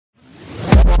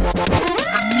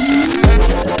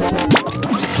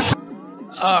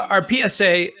Our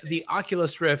PSA, the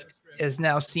Oculus Rift, is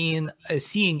now seeing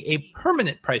a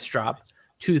permanent price drop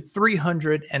to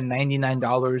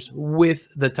 $399 with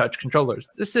the touch controllers.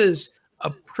 This is a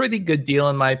pretty good deal,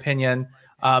 in my opinion.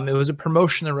 It was a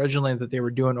promotion originally that they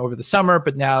were doing over the summer,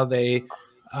 but now they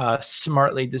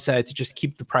smartly decided to just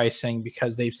keep the pricing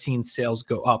because they've seen sales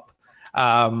go up.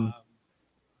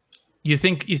 You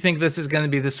think this is going to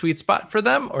be the sweet spot for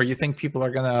them, or you think people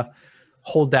are going to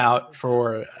hold out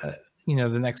for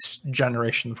the next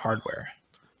generation of hardware?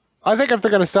 I think if they're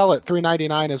going to sell it,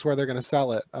 $399 is where they're going to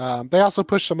sell it. They also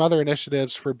push some other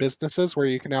initiatives for businesses where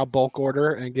you can now bulk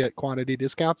order and get quantity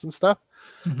discounts and stuff.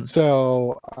 Mm-hmm.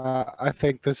 So I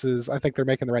think they're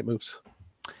making the right moves.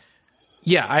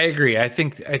 Yeah, I agree. I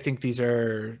think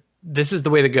this is the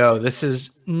way to go. This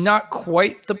is not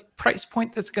quite the price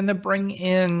point that's going to bring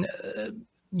in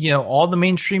all the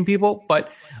mainstream people,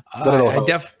 but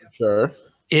sure,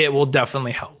 it will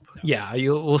definitely help. Yeah,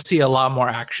 we'll see a lot more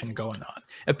action going on.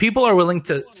 If people are willing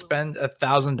to spend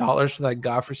 $1,000 for that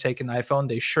godforsaken iPhone,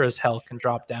 they sure as hell can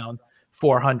drop down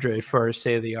 $400 for,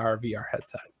 say, the VR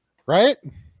headset. Right?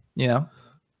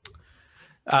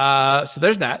 So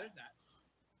there's that.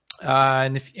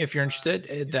 And if you're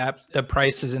interested, the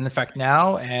price is in effect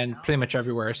now and pretty much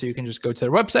everywhere. So you can just go to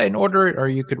their website and order it, or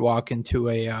you could walk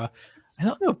into I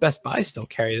don't know if Best Buy still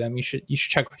carry them. You should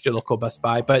check with your local Best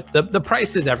Buy, but the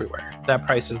price is everywhere. That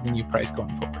price is the new price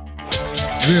going forward.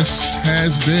 This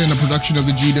has been a production of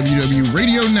the GWW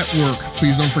Radio Network.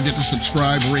 Please don't forget to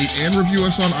subscribe, rate, and review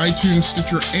us on iTunes,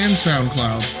 Stitcher, and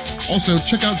SoundCloud. Also,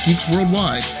 check out Geeks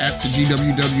Worldwide at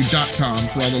thegww.com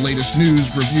for all the latest news,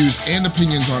 reviews, and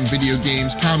opinions on video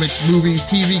games, comics, movies,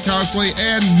 TV, cosplay,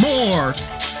 and more.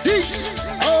 Geeks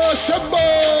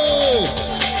Assemble!